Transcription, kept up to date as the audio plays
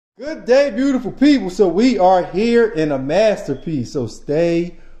Good day, beautiful people. So we are here in a masterpiece. So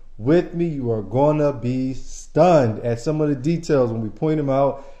stay with me. You are gonna be stunned at some of the details when we point them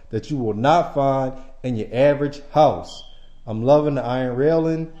out that you will not find in your average house. I'm loving the iron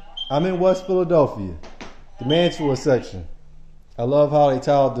railing. I'm in West Philadelphia, the Mantua section. I love how they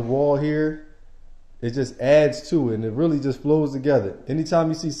tiled the wall here. It just adds to it and it really just flows together. Anytime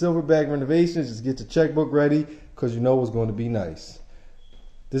you see silverback renovations, just get your checkbook ready because you know it's going to be nice.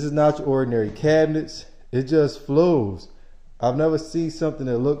 This is not your ordinary cabinets. It just flows. I've never seen something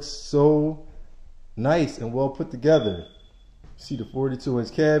that looks so nice and well put together. See the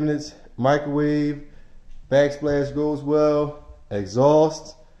 42-inch cabinets, microwave, backsplash goes well,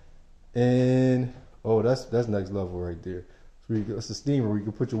 exhaust, and oh, that's next level right there. So it's a steamer where you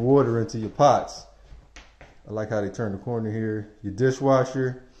can put your water into your pots. I like how they turn the corner here. Your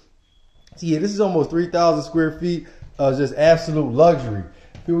dishwasher. So yeah, this is almost 3,000 square feet of just absolute luxury.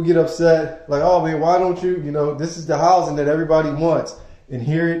 People get upset, like, oh man, why don't you, this is the housing that everybody wants. And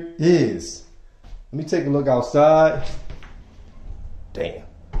here it is. Let me take a look outside. Damn.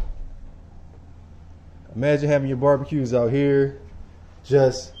 Imagine having your barbecues out here,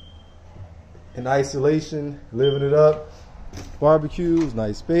 just in isolation, living it up. Barbecues,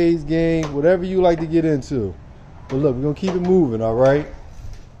 nice spades game, whatever you like to get into. But look, we're gonna keep it moving, all right?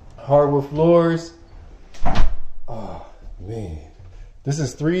 Hardwood floors. Oh man. This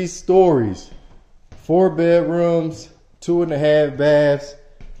is 3 stories, 4 bedrooms, 2.5 baths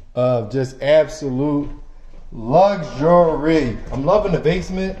of just absolute luxury. I'm loving the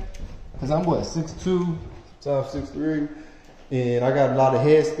basement because I'm 6'2", sometimes 6'3", and I got a lot of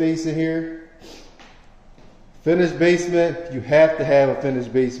head space in here. Finished basement, you have to have a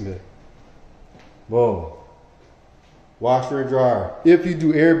finished basement. Boom. Washer and dryer. If you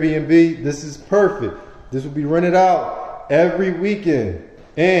do Airbnb, this is perfect. This will be rented out every weekend,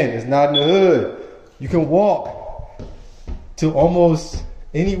 and it's not in the hood. You can walk to almost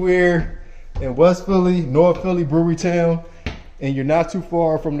anywhere in West Philly, North Philly, Brewery Town, and you're not too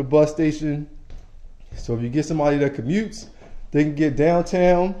far from the bus station. So if you get somebody that commutes, they can get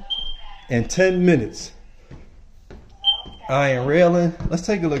downtown in 10 minutes. Iron railing. Let's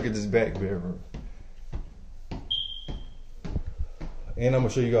take a look at this back bedroom. And I'm gonna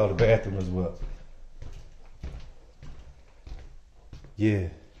show you all the bathroom as well. Yeah.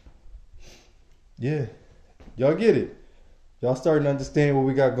 Y'all get it. Y'all starting to understand what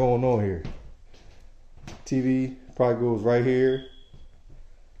we got going on here. TV probably goes right here.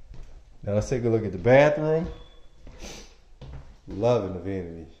 Now let's take a look at the bathroom. Loving the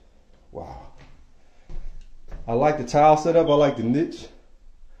vanity. Wow. I like the tile setup. I like the niche.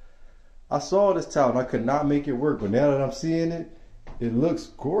 I saw this tile and I could not make it work, but now that I'm seeing it, it looks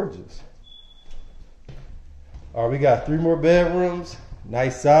gorgeous. All right, we got 3 more bedrooms.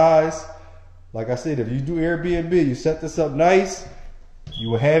 Nice size. Like I said, if you do Airbnb, you set this up nice, you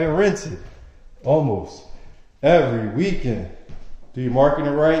will have it rented almost every weekend. Do your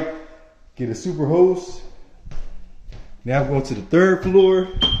marketing right, get a super host. Now I'm going to the 3rd floor.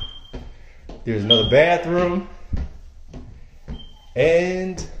 There's another bathroom.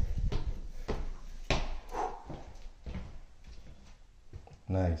 And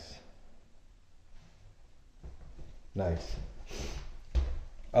nice.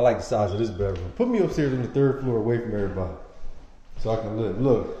 I like the size of this bedroom. Put me upstairs on the 3rd floor away from everybody so I can live.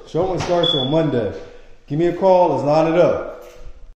 Look, showing starts on Monday. Give me a call, let's line it up.